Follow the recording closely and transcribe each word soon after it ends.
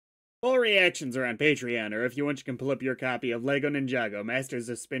Full reactions are on Patreon, or if you want, you can pull up your copy of LEGO Ninjago, Masters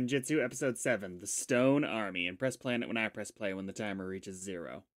of Spinjitzu, Episode 7, The Stone Army, and press play on it when I press play when the timer reaches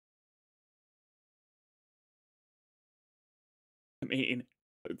 0. I mean,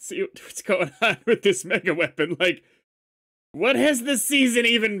 let's see what's going on with this mega weapon. Like, what has this season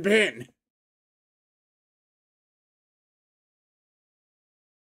even been?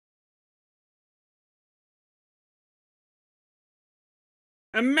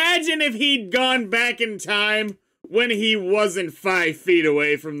 Imagine if he'd gone back in time when he wasn't 5 feet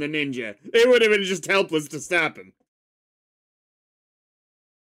away from the ninja. They would have been just helpless to stop him.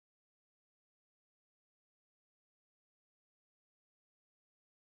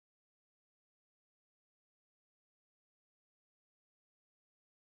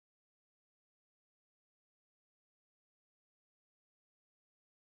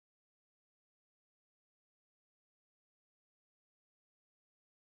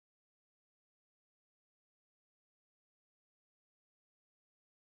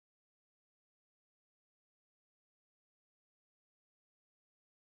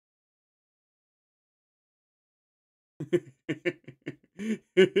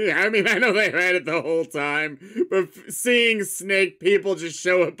 I mean, I know they had it the whole time, but seeing snake people just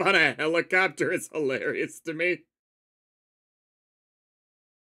show up on a helicopter is hilarious to me.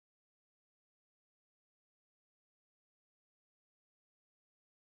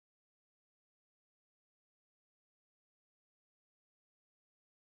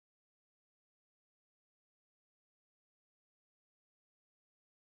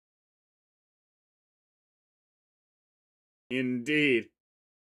 Indeed.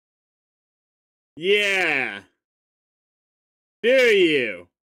 Yeah. Do you?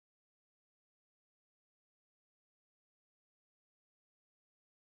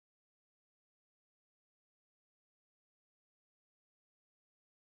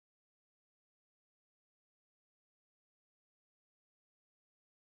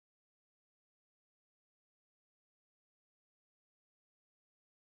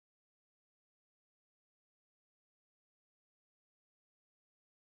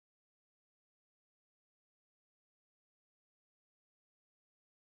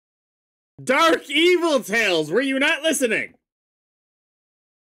 Dark Evil Tales, were you not listening?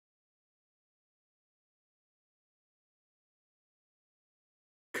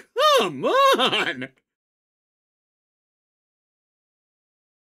 Come on!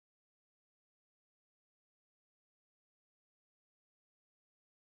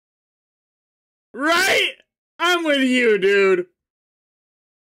 Right? I'm with you, dude.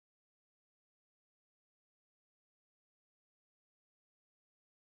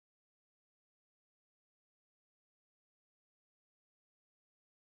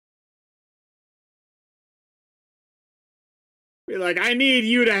 Be like, I need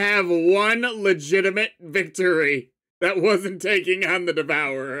you to have one legitimate victory that wasn't taking on the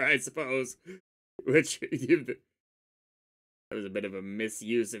Devourer, I suppose. Which, that was a bit of a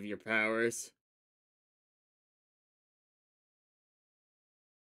misuse of your powers.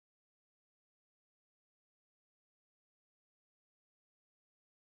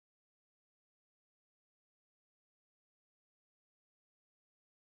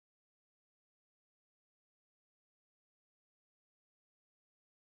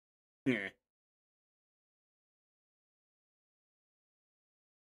 Yeah.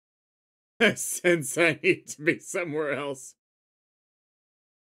 Since I need to be somewhere else.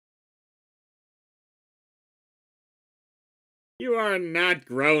 You are not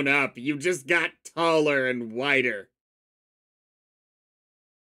grown up. You just got taller and wider.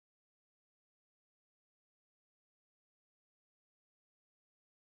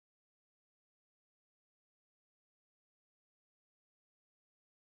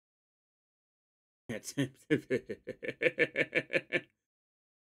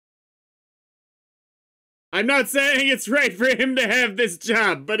 I'm not saying it's right for him to have this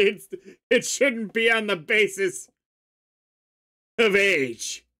job, but it shouldn't be on the basis of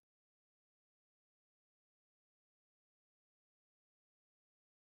age.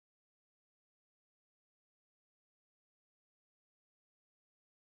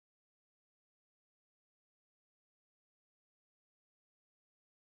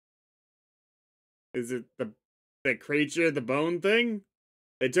 Is it the creature, the bone thing?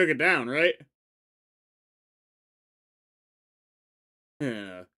 They took it down, right?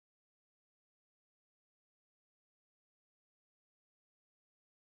 Yeah.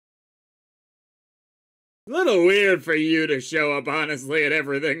 A little weird for you to show up, honestly, at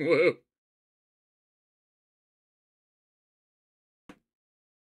everything, Woo.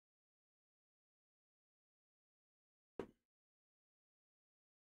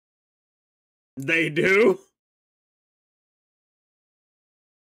 They do?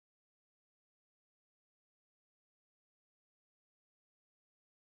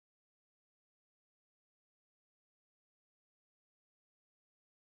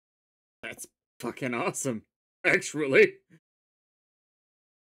 That's fucking awesome, actually.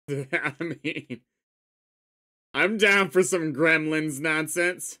 I mean, I'm down for some Gremlins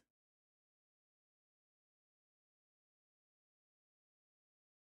nonsense.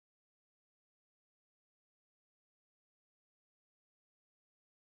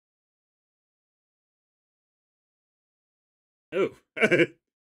 Oh.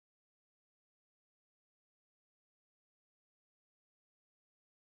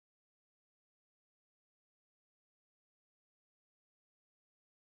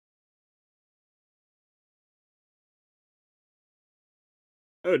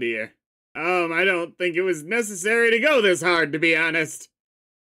 Oh dear. I don't think it was necessary to go this hard, to be honest.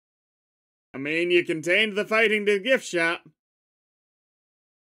 I mean, you contained the fighting to the gift shop.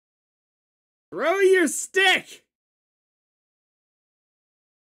 Throw your stick!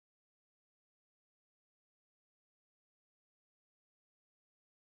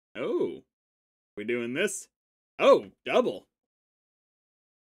 Oh. We doing this? Oh, double.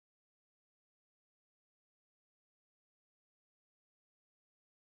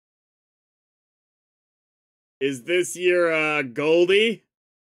 Is this your, Goldie?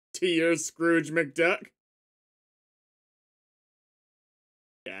 To your Scrooge McDuck?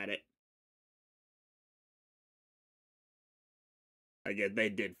 Got it. I guess they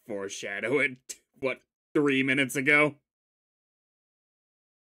did foreshadow it, what, 3 minutes ago?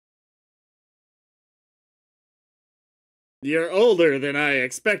 You're older than I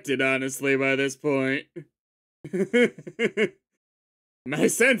expected, honestly, by this point. My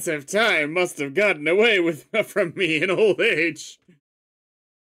sense of time must have gotten away with from me in old age.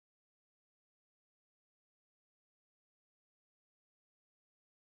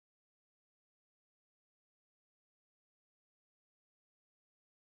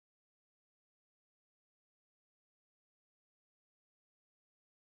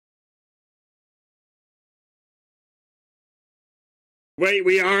 Wait,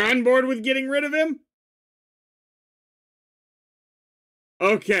 we are on board with getting rid of him?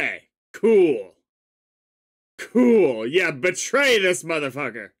 Okay, cool. Cool, yeah, betray this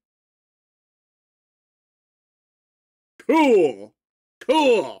motherfucker. Cool.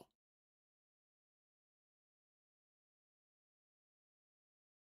 Cool.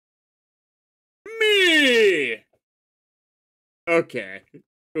 Me! Okay,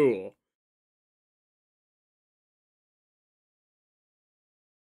 cool.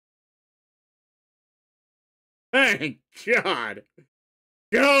 Thank God.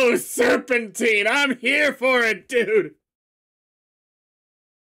 Go, Serpentine! I'm here for it, dude!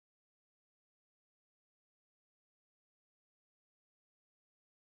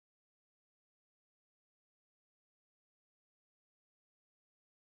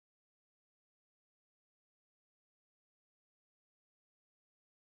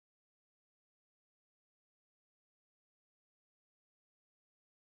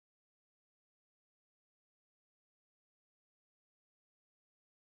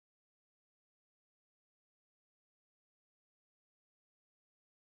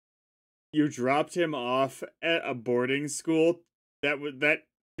 You dropped him off at a boarding school that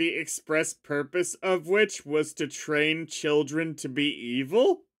the express purpose of which was to train children to be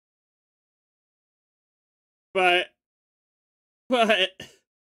evil? But but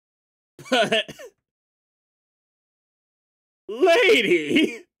but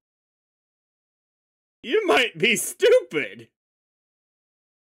lady, you might be stupid.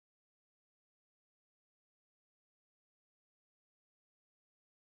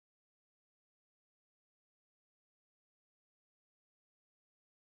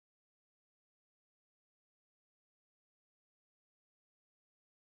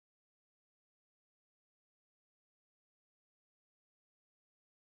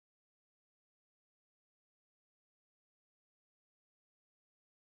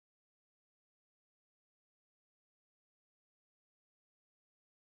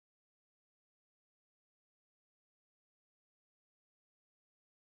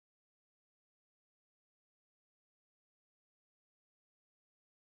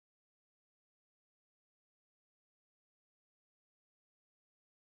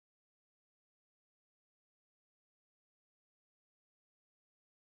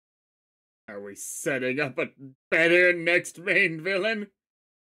 Are we setting up a better next main villain?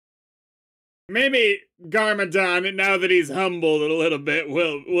 Maybe Garmadon, now that he's humbled a little bit,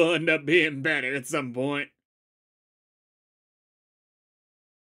 will end up being better at some point.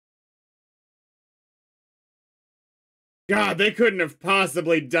 God, they couldn't have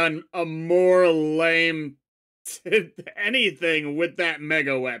possibly done a more lame anything with that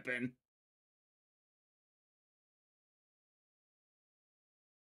mega weapon.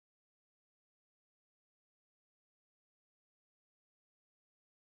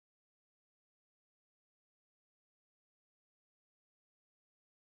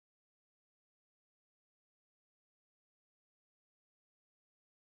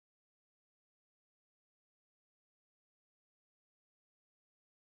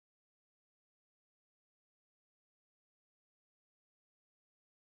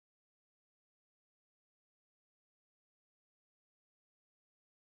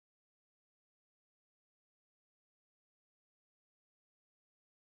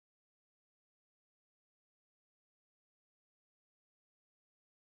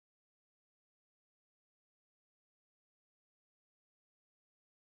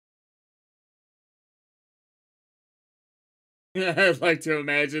 I'd like to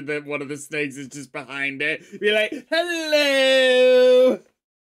imagine that one of the snakes is just behind it. Be like, hello!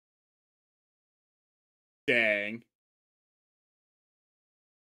 Dang.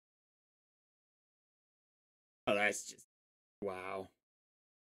 Oh, that's just... wow.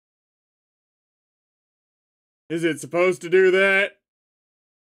 Is it supposed to do that?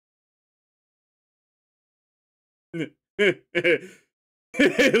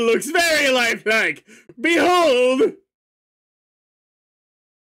 It looks very lifelike! Behold!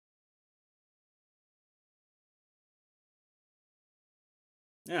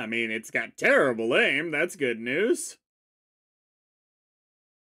 I mean, it's got terrible aim. That's good news.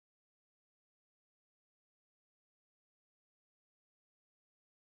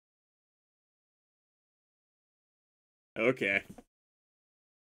 Okay.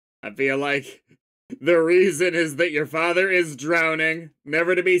 I feel like the reason is that your father is drowning,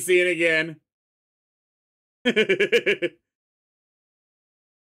 never to be seen again.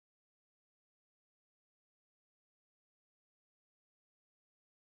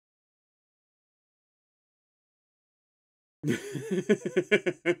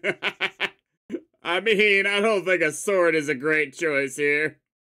 I mean, I don't think a sword is a great choice here.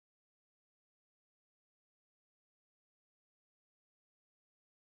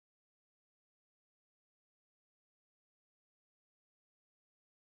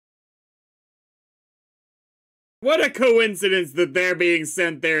 What a coincidence that they're being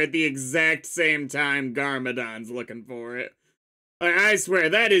sent there at the exact same time Garmadon's looking for it. I swear,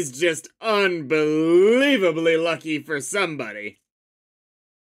 that is just unbelievably lucky for somebody.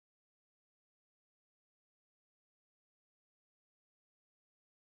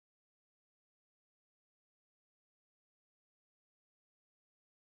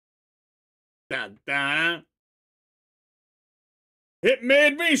 Da-da. It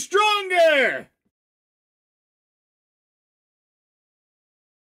made me stronger!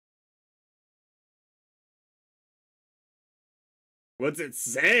 What's it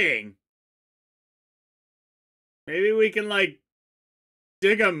saying? Maybe we can, like,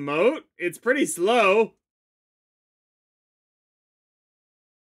 dig a moat? It's pretty slow.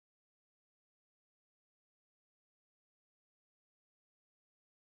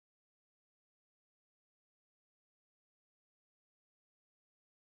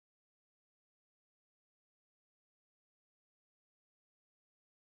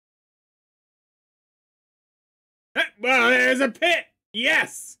 Well, there's a pit!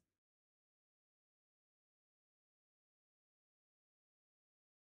 Yes!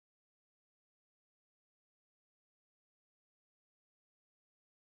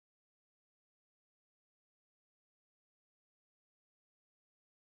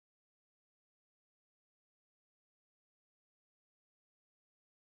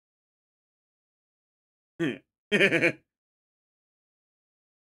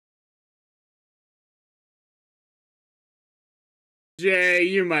 Jay,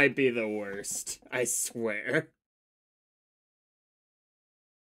 you might be the worst. I swear.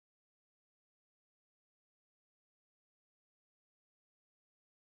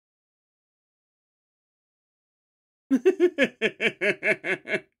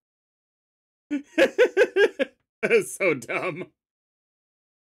 That's so dumb.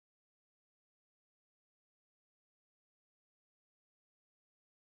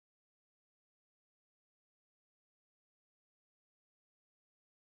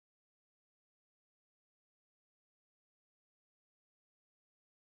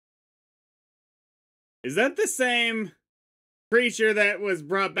 Is that the same creature that was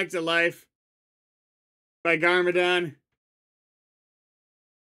brought back to life by Garmadon?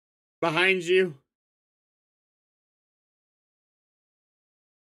 Behind you?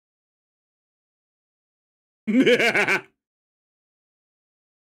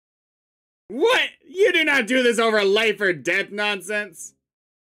 What? You do not do this over life or death nonsense.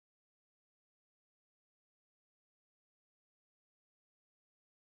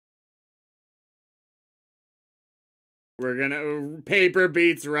 We're gonna paper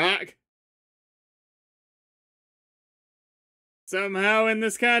beats rock. Somehow in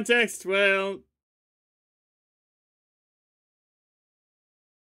this context, well.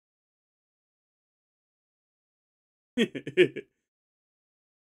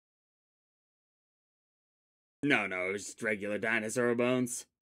 No, it was just regular dinosaur bones.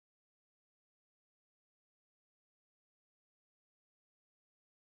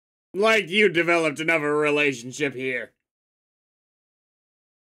 Like you developed another relationship here.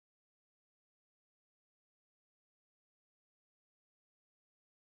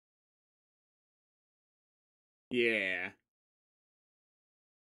 Yeah.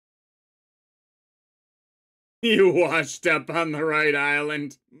 You washed up on the right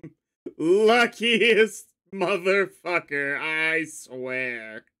island. Luckiest motherfucker, I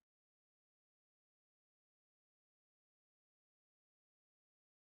swear.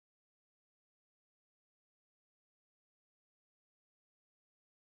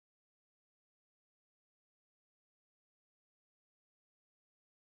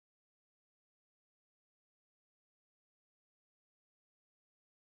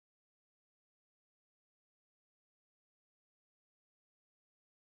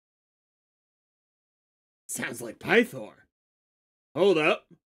 Sounds like Pythor. Hold up.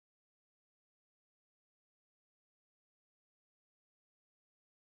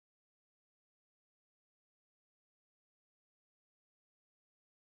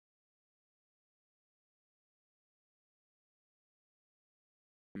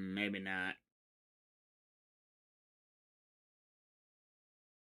 Maybe not.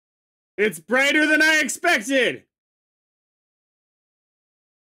 It's brighter than I expected!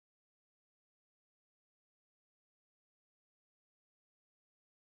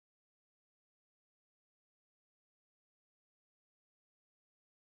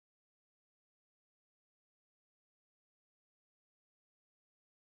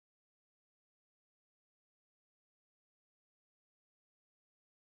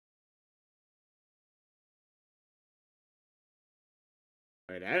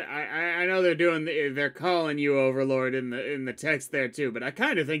 Wait, I know they're doing they're calling you Overlord in the text there too, but I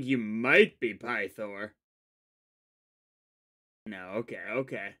kind of think you might be Pythor. No,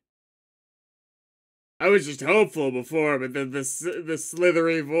 okay. I was just hopeful before, but the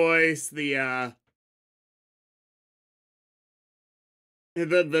slithery voice, the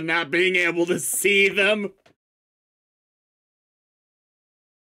not being able to see them.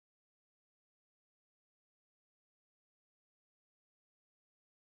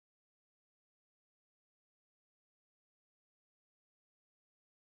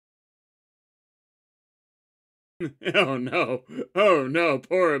 Oh no,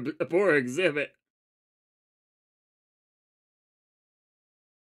 poor exhibit.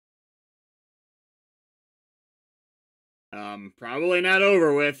 Probably not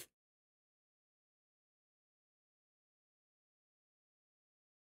over with.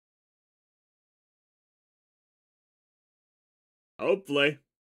 Hopefully.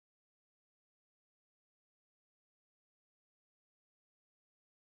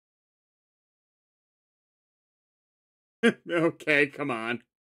 Okay, come on.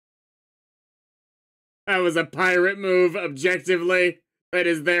 That was a pirate move, objectively. That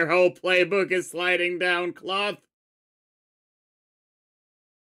is their whole playbook is sliding down cloth.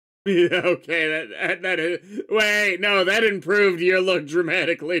 Yeah, okay, that is. Wait, no, that improved your look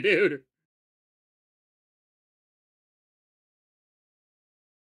dramatically, dude.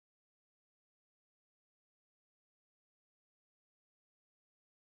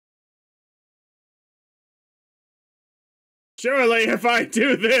 Surely, if I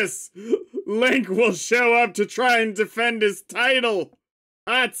do this, Link will show up to try and defend his title.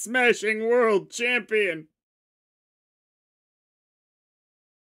 Hot smashing world champion.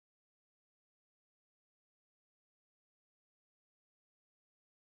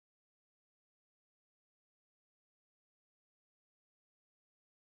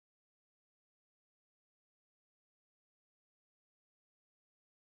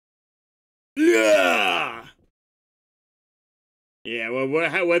 Yeah. Yeah. Well,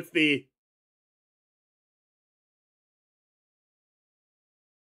 what's the?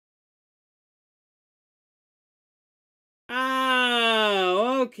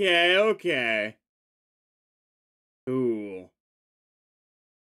 Oh, okay. Cool.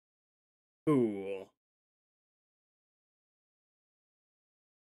 Cool.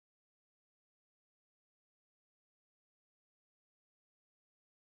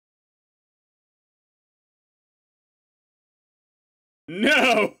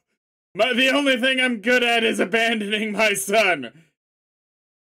 No! But the only thing I'm good at is abandoning my son.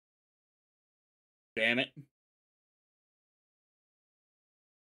 Damn it.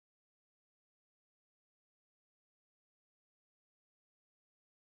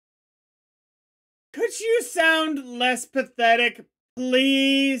 Could you sound less pathetic,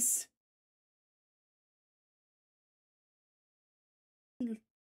 please?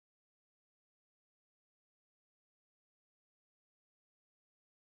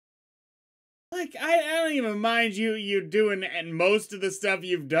 Like, I don't even mind you doing and most of the stuff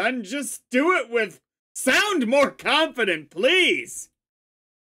you've done. Just do it with sound more confident, please.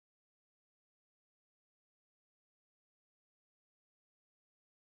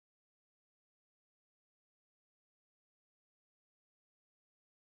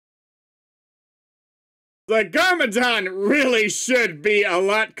 Like, Garmadon really should be a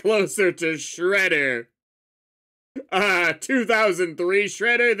lot closer to Shredder. 2003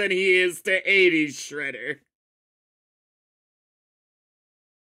 Shredder than he is to 80s Shredder.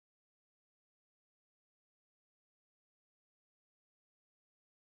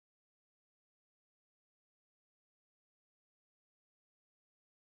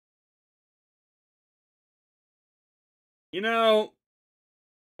 You know,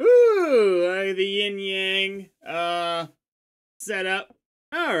 ooh, the yin-yang, setup.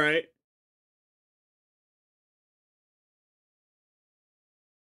 Alright.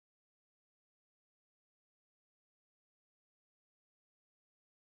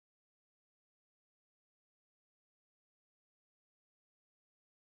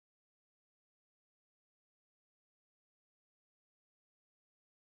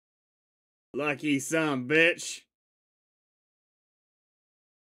 Lucky some bitch.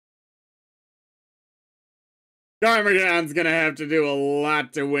 Garmadon's gonna have to do a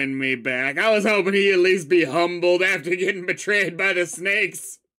lot to win me back. I was hoping he'd at least be humbled after getting betrayed by the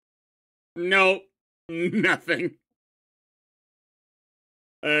snakes. Nope. Nothing.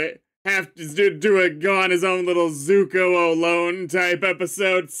 Have to go on his own little Zuko alone type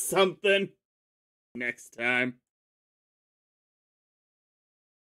episode something. Next time.